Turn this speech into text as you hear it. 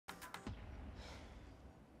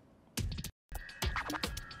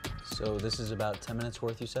So this is about 10 minutes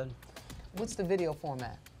worth, you said? What's the video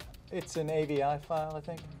format? It's an AVI file, I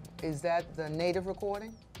think. Is that the native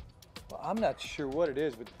recording? Well, I'm not sure what it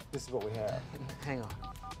is, but this is what we have. Hang on.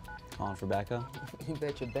 Calling for backup? You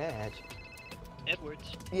bet your badge.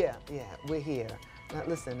 Edwards. Yeah, we're here. Now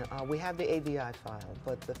listen, we have the AVI file,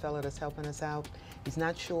 but the fella that's helping us out, he's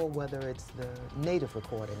not sure whether it's the native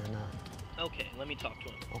recording or not. Okay, let me talk to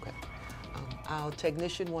him. Okay. Our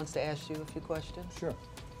technician wants to ask you a few questions. Sure.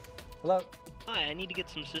 Hello? Hi, I need to get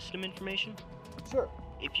some system information. Sure.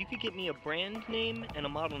 If you could get me a brand name and a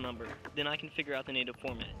model number, then I can figure out the native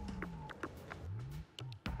format.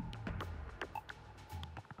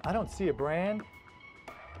 I don't see a brand,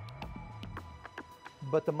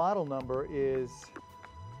 but the model number is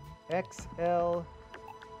XL327.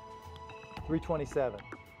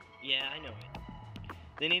 Yeah, I know it.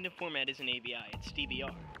 The native format isn't AVI, it's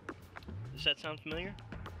DVR. Does that sound familiar?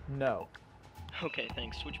 No. Okay,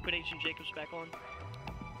 thanks. Would you put Agent Jacobs back on?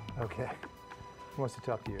 Okay. He wants to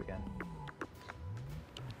talk to you again.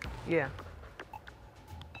 Yeah.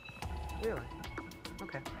 Really?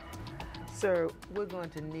 Okay. Sir, we're going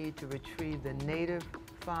to need to retrieve the native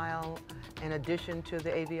file in addition to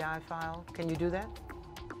the AVI file. Can you do that?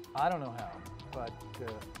 I don't know how, but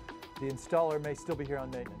the installer may still be here on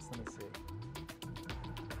maintenance. Let me see.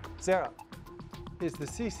 Sarah, is the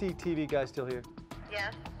CCTV guy still here?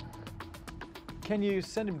 Yes. Can you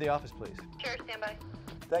send him to the office, please? Sure, stand by.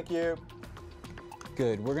 Thank you.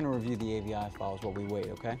 Good. We're going to review the AVI files while we wait,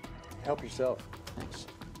 okay? Help yourself. Thanks.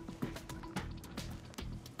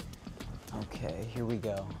 Okay, here we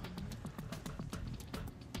go.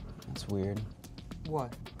 That's weird.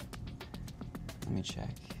 What? Let me check.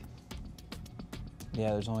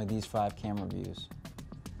 Yeah, there's only these 5 camera views.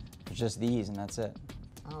 There's just these, and that's it.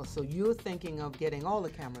 Oh, so you're thinking of getting all the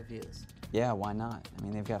camera views? Yeah, why not? I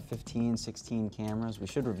mean, they've got 15, 16 cameras. We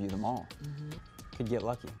should review them all. Could get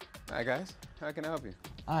lucky. Hi, guys. How can I help you?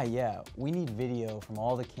 Yeah. We need video from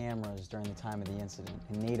all the cameras during the time of the incident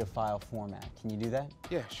in native file format. Can you do that?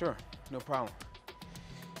 Yeah, sure. No problem.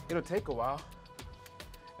 It'll take a while.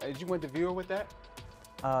 Did you want the viewer with that?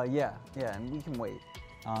 Yeah, and we can wait.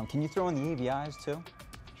 Can you throw in the AVIs, too?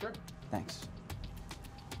 Sure. Thanks.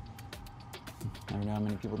 Never know how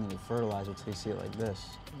many people need fertilizer until you see it like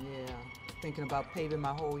this. Yeah. Thinking about paving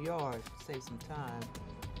my whole yard. Save some time.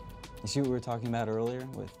 You see what we were talking about earlier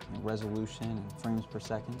with resolution and frames per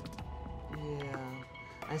second? Yeah.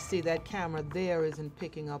 I see that camera there isn't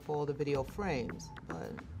picking up all the video frames,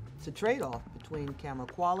 but it's a trade-off between camera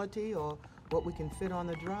quality or what we can fit on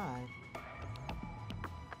the drive.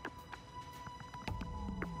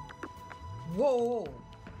 Whoa!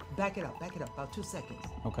 Back it up, about 2 seconds.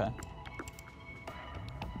 Okay.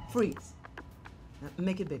 Freeze. Now,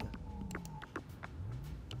 make it bigger.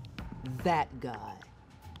 That guy.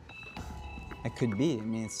 It could be. I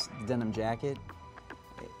mean, it's the denim jacket.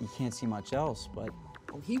 You can't see much else, but...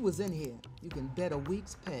 Oh, he was in here. You can bet a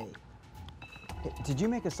week's pay. Hey, did you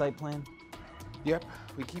make a site plan? Yep,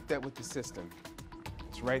 we keep that with the system.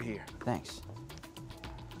 It's right here. Thanks.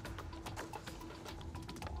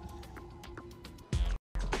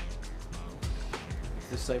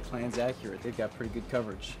 This site plan's accurate. They've got pretty good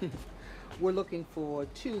coverage. We're looking for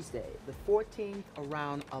Tuesday, the 14th,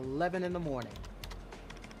 around 11 in the morning.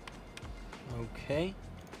 Okay.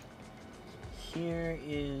 Here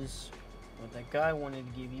is what that guy wanted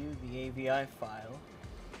to give you, the AVI file.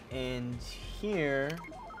 And here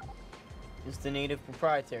is the native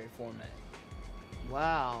proprietary format.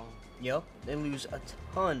 Wow. Yup, they lose a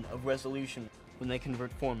ton of resolution when they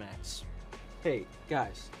convert formats. Hey,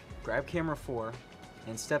 guys, grab camera 4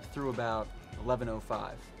 and step through about 11:05.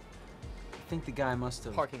 I think the guy must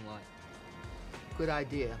have... Parking lot. Good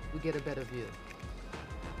idea. We get a better view.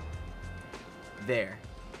 There.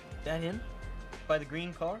 That him? By the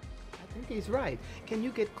green car? I think he's right. Can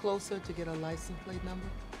you get closer to get a license plate number?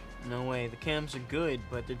 No way. The cams are good,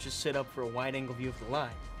 but they're just set up for a wide-angle view of the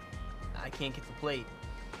lot. I can't get the plate,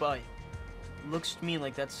 but it looks to me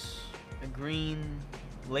like that's a green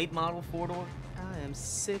late model 4-door. I am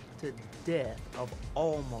sick to death of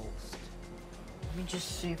almost. Let me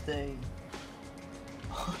just see if they...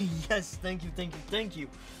 Oh, yes, thank you.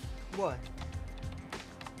 What?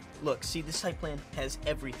 Look, see, this site plan has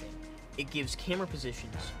everything. It gives camera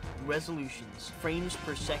positions, resolutions, frames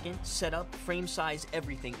per second, setup, frame size,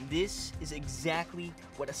 everything. This is exactly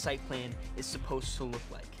what a site plan is supposed to look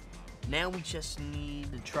like. Now we just need...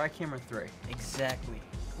 Try camera 3. Exactly.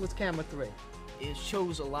 What's camera 3? It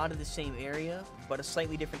shows a lot of the same area, but a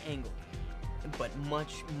slightly different angle. But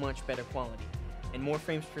much, much better quality. And more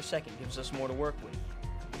frames per second gives us more to work with.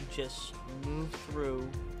 You just move through.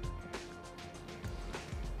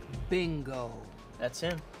 Bingo. That's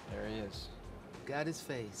him. There he is. Got his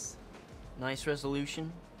face. Nice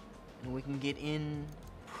resolution, and we can get in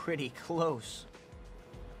pretty close.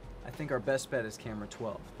 I think our best bet is camera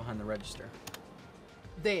 12, behind the register.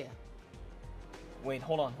 There. Wait,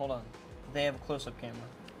 hold on. They have a close-up camera.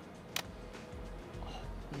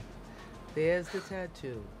 There's the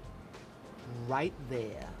tattoo. Right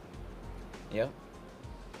there. Yep.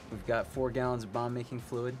 We've got 4 gallons of bomb-making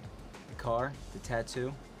fluid, the car, the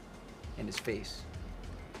tattoo, and his face.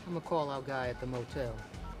 I'm gonna call our guy at the motel.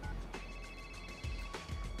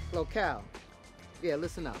 Hello, Cal. Yeah,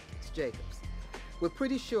 listen up. It's Jacobs. We're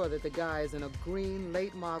pretty sure that the guy is in a green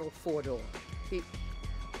late model 4-door.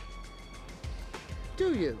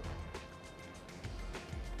 Do you?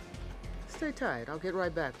 Stay tight. I'll get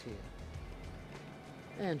right back to you.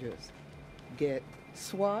 Andrews, get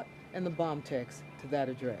SWAT and the bomb techs to that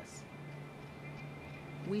address.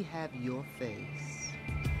 We have your face.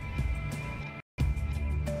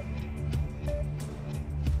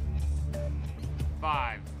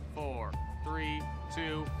 Five, 4, 3,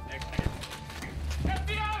 2, next man.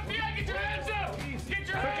 FBI, get your hands up! Get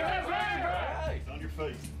your hands up! Hey, on your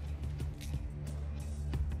face.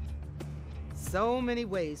 So many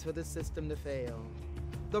ways for the system to fail.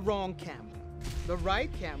 The wrong camera. The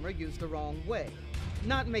right camera used the wrong way.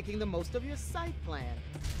 Not making the most of your site plan.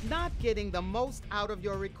 Not getting the most out of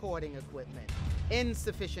your recording equipment.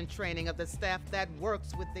 Insufficient training of the staff that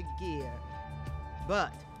works with the gear.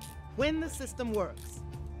 But when the system works,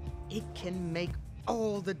 it can make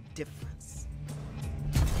all the difference.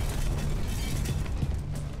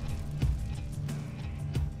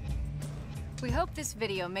 We hope this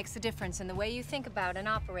video makes a difference in the way you think about and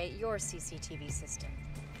operate your CCTV system.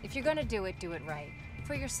 If you're gonna do it right.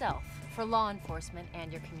 For yourself, for law enforcement,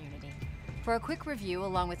 and your community. For a quick review,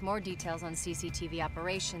 along with more details on CCTV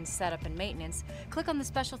operations, setup, and maintenance, click on the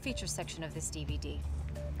special features section of this DVD.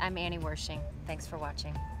 I'm Annie Wershing. Thanks for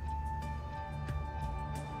watching.